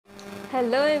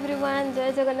Hello everyone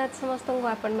जय जगन्नाथ समस्त को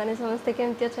आपण मैंने समस्ते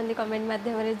केमती अच्छा कमेंट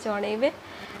मध्यम जनइबे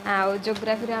आउ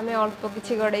जोग्राफी आम अल्प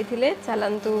किसी गड़े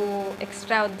चलतु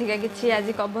एक्सट्रा अधिका किसी आज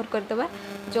कवर करदे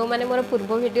जो मैंने मोर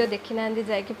पूर्व वीडियो देखी ना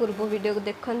जाकि पूर्व वीडियो को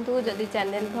देखु जदि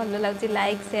चैनल भल लगे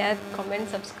लाइक शेयर कमेंट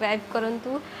सब्सक्राइब करूँ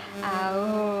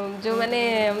जो मैंने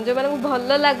जो मैंने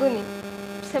भल लगुनि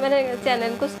से मैंने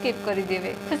चैनल को स्किप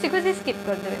करदे खुशी खुशी स्किप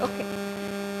करदे ओके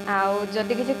आउ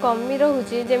जदि किसी कमी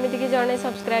रोचे जमीक जड़े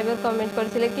सब्सक्राइबर कमेंट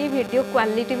करते कि वीडियो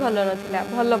क्वालिटी भल नाला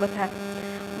भल कथा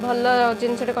भल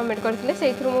जिनसटे कमेंट करते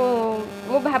से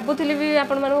भावुली भी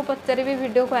आपण मानक पचारि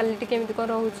वीडियो क्वालिटी केमती कौन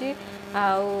रोचे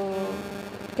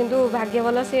किंतु भाग्य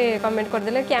भल से कमेंट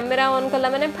करदे कैमेरा ऑन कला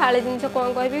मैंने फाड़ी जिन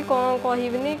कौन कौन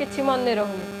कहबी कि मन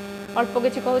रोनी अल्प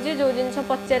किसी कहूँ जो जिन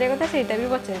पचारे कथा से भी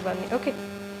पचारि पानी ओके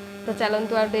तो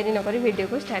चलतु आ डेरी नक वीडियो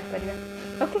को स्टार्ट करवा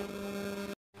ओके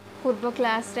पूर्व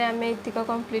क्लास रे आमे इतिक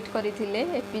कंप्लीट करथिले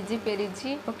एपीजी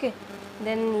पेरिजी ओके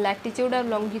देन लैटिट्यूड और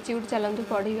लॉन्गिट्यूड चलंतु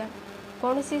पढ़िबा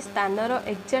कौन सी स्थानर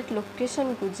एक्जाक्ट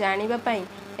लोकेशन को जानिबा पई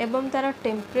एवं तार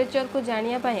टेम्परेचर को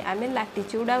जानिया पई आमे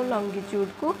लैटिट्यूड और लॉन्गिट्यूड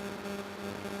को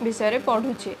विषय रे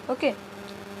पढुचे ओके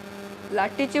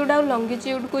लैटिट्यूड और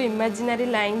लॉन्गिट्यूड को इमेजिनरी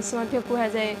लाइन्स मध्य कुहा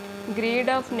जाए ग्रिड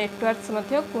ऑफ नेटवर्क्स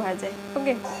मध्य कुहा जाए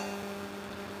ओके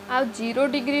आ 0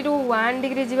 डिग्री रु 1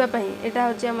 डिग्री जीवा पई एटा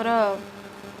होचे हमर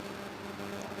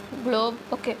ग्लोब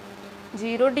ओके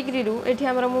 0 डिग्री रु एठी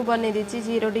हमर मु बने दिछि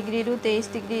 0 डिग्री रु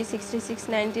 23 डिग्री 66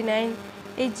 99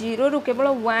 ए 0 रु केवल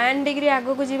 1 डिग्री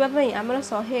आगो को जीवा पई हमर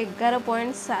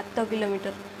 111.7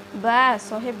 किलोमीटर बा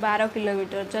 112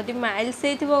 किलोमीटर जदि माइल्स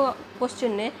हेथिबो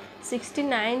क्वेश्चन ने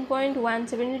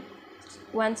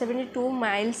 69.172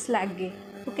 माइल्स लागे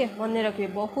ओके मन रखिए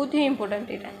बहुत ही इंपोर्टेंट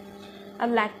एटा अब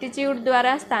लैटिट्यूड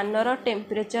द्वारा स्थानर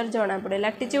टेम्परेचर जाना पड़े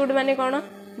लैटिट्यूड माने कौन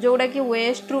जोड़ा कि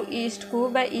वेस्ट रु ईस्ट को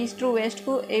बा ईस्ट रु वेस्ट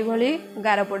को ये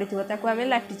गार पड़ी ताको आम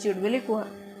लैटिट्यूड बोली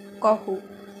कहू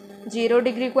 0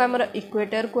 डिग्री को आमर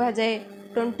इक्वेटर कह जाए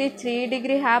 23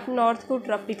 डिग्री हाफ नॉर्थ को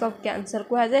ट्रॉपिक ऑफ कैंसर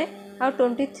कह जाए और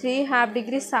 23 हाफ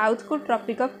डिग्री साउथ को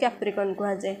ट्रॉपिक ऑफ कैप्रिकॉर्न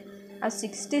कह जाए और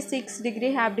 66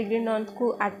 डिग्री हाफ डिग्री नॉर्थ को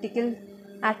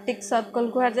आर्टिक सर्कल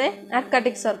कह जाए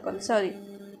Arctic circle sorry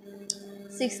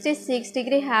 66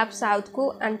 degree half south को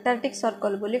अंटार्कटिक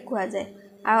सर्कल बोली कह जाए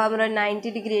आमर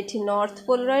 90 डिग्री एठी नॉर्थ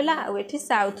पोल रहिला आ एठी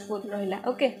साउथ पोल रहिला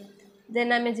ओके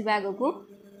देन आमे जिबा आगो को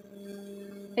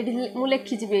एठी मु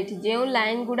लिखि जिबे एठी जे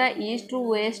लाइन गुडा ईस्ट रु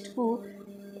वेस्ट को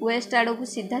वेस्ट आडो को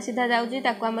सीधा सीधा जाउची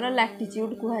ताको आमर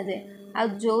लैटिट्यूड कहा जाए आ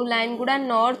जो लाइन गुडा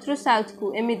नॉर्थ रु साउथ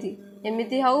को एमिति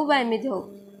एमिति हो बा एमिति हो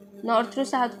नॉर्थ रु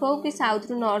साउथ को कि साउथ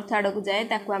रु नॉर्थ आडो को जाए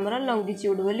ताको आमर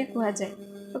लॉन्गिट्यूड बोली कहा जाए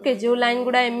ओके जो लाइन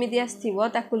गुडा एमिति आस्थिबो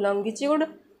ताको लॉन्गिट्यूड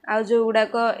आउ जो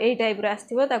गुड़ाक यही टाइप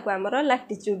आसो ताको आमर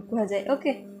लैटिट्यूड कह जाए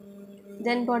ओके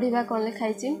देन पढ़ा कौन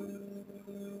लिखाई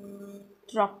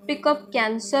ट्रॉपिक ऑफ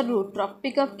कैंसर रु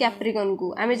ट्रॉपिक ऑफ कैप्रिकॉर्न को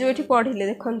आम जो ये पढ़ले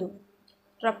देखूँ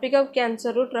ट्रॉपिक ऑफ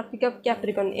कैंसर रु ट्रॉपिक ऑफ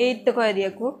कैप्रिकॉर्न एतक एरिया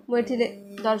को मुझे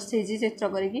दर्शे चित्र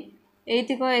करी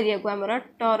एतक एरिया को आमर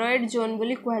टॉरॉइड जोन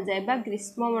बोली कह जाए बा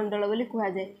ग्रीष्म मंडल बोली कह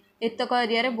जाए एतक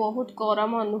एरिया रे बहुत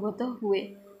गरम अनुभूत हुए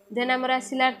देन आमर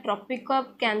आसला ट्रॉपिक ऑफ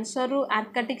कैंसर रु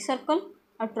आर्कटिक सर्कल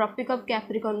और ट्रॉपिक ऑफ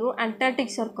कैप्रिकॉर्न रु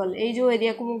अंटार्कटिक सर्कल ये जो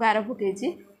एरिया को मु गार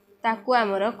पकई ताकू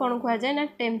आमर कौन कह जाए ना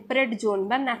टेम्परेट जोन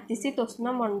बा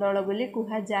नातिशीतोष्ण मंडल बोली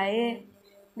कह जाए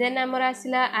देन आमर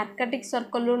आसला आर्कटिक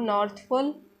सर्कल रु नॉर्थ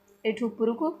पोल एठू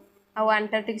ऊपर को आ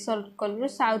अंटार्कटिक सर्कल रु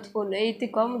साउथ पोल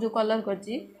एतिक जो कलर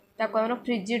करछि ताकू आमर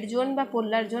फ्रिजिड जोन बा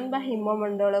पोलार जोन बा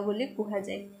हिममंडल बोली कह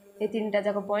जाए ये तीनटा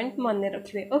जाक पॉइंट मन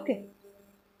रखिए ओके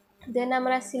देन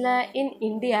आमर आसला in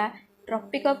India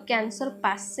tropic of cancer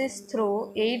passes through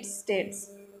 8 states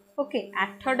okay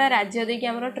 8टा राज्य देखिए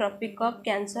आमर ट्रॉपिक ऑफ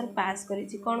कैंसर पास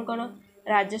करिछि कौन कौन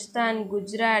राजस्थान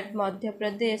गुजरात मध्य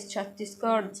प्रदेश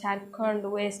छत्तीसगढ़ झारखंड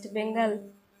वेस्ट बेंगल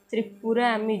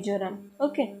त्रिपुरा मिजोरम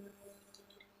ओके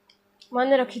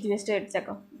मन रखिथे स्टेट जाक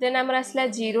देन आमर आसला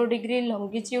 0 डिग्री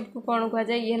लॉन्गिट्यूड को कौन कह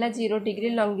जाए ये 0 डिग्री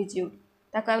लॉन्गिट्यूड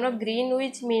ताको आमर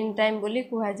ग्रीनविच मीन टाइम बोली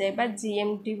कह जाए बा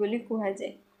जीएमटी बोली कह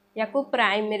जाए या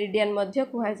प्राइम मेरिडियन मध्य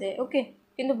कह जाए ओके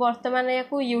किंतु वर्तमान या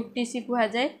यूटीसी कह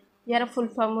जाए यार फुल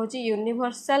फॉर्म हो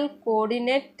यूनिवर्सल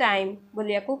कोऑर्डिनेट टाइम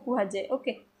बोली कह जाए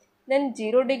okay then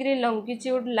 0 degree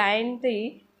longitude line T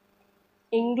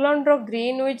England रो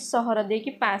ग्रीनविच सहर दे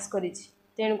कि पास करी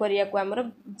तेणुक आमर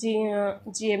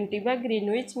जीएमटी बा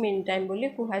ग्रीनविच मीन टाइम बोली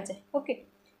कह जाए ओके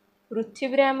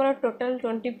पृथ्वी रे आमर टोटल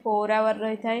 24 आवर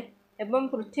रही थाए एवं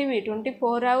पृथ्वी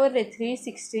 24 आवर रे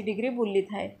 360 डिग्री बुली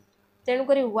थाए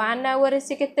तेणुक 1 आवर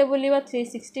से केते बुलिबो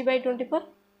 360/24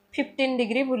 15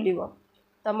 डिग्री बुलिबो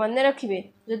तो मन रखिए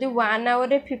जदि 1 आवर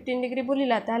रे 15 डिग्री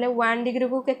बुलिला ताहले 1 डिग्री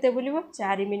को केते बुलिबो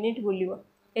 4 मिनिट बुलिबो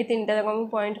ए तीनटा जाक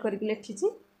पॉइंट करके लिखी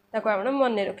ताको आपण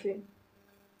मन रखिए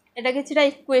एटा किछिटा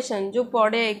इक्वेशन जो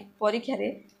पड़े परीक्षा रे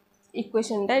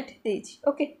इक्वेशनटा एठी देछि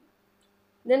okay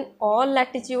then all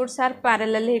latitudes are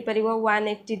parallel hey परिबो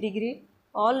 180 degree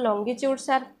all longitudes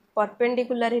are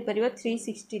perpendicular hey परिबो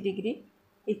 360 degree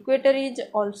equator is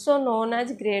also known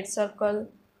as great circle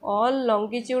all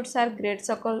longitudes are great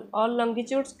circle all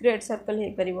longitudes great circle hey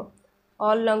परिबो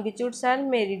all longitudes are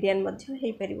meridian Madhya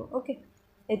hey परिबो okay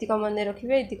एतिक मन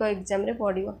रखिबे एतिक exam रे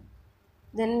पड़िबो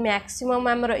then maximum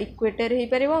आमर equator हो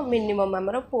पार minimum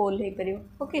आमर पोल हो पार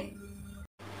okay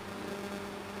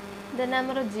then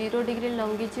आमर 0 degree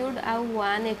longitude आउ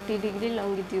 180 degree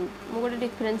longitude मु गोटे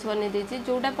डिफरेंस बन देछि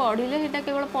जोटा पढ़िले सेटा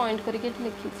केवल पॉइंट करके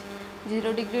लिखी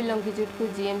 0 डिग्री लॉन्गिट्यूड को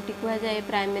जीएमटी कह जाए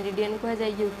प्राइम मेरिडियन कह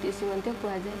जाए यूटीसी मध्य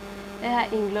कह जाए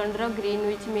यह इंग्लैंड रो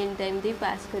ग्रीनविच मीन टाइम दे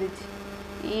पास करिछि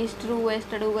ईस्ट रु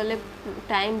वेस्ट आडू गले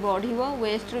टाइम बढ़िबो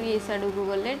वेस्ट रु ईस्ट आडू को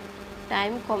गले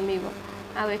टाइम कमिबो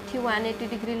आ एठी 180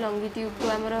 डिग्री लॉन्गिट्यूड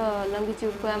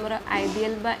को आमर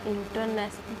आइडियल बा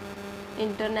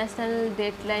इंटरनेशनल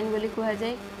डेट लाइन बोली कह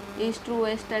जाए ईस्ट रु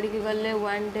वेस्ट आड़ के गले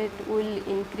 1 डेट विल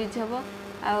इंक्रीज हम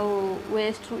आ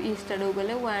वेस्ट रु ईस्ट आड़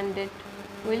गले 1 डेट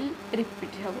विल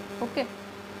रिपीट हम ओके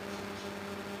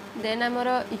देन आमर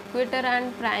इक्वेटर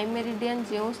एंड प्राइम मेरिडियन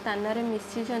जो स्थान रे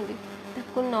मिसी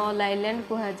ताकू नल आइलैंड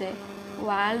कह जाए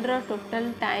वर्ल्ड रो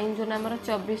टोटल टाइम जोन आमर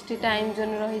 24 टाइम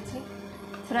जोन रही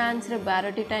फ्रांस रे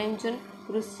 12 टाइम जोन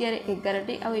रूसिया रे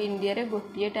 11 आउ इंडिया रे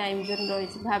गोटे टाइम जोन रही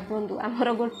भावतु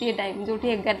आमर गोटे टाइम जो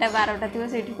 11टा 12टा थी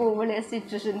से कौ भाया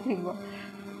सिचुएसन थी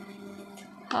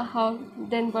हाँ हाँ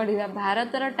देन पढ़ा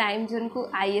भारत रो टाइम जोन को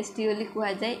आईएसटी बोली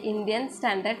कह जाए इंडियन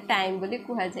स्टैंडर्ड टाइम बोली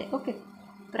कह जाए okay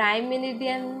prime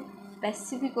meridian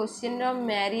Pacific ocean रो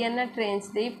मैरियाना ट्रेंच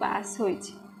दे पास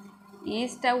होइछि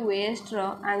ईस्ट आ वेस्ट रो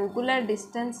एंगुलर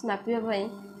डिस्टेंस मापिया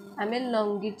आमे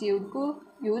लॉन्गिट्यूड को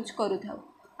यूज करू थाउ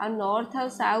आ नॉर्थ आ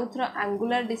साउथ रो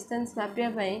एंगुलर डिस्टेंस मापिया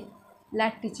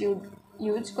लैटिट्यूड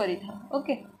यूज करी थाउ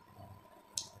ओके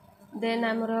देन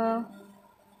आमर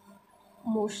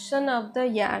मोशन ऑफ द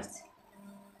यार्थ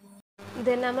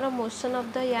देन आमर मोशन ऑफ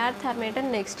द यार्थ आम एटा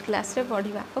नेक्स्ट क्लास रे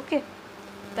पढ़िबा ओके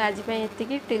तो आज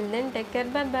एतिकी till then take care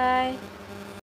bye bye.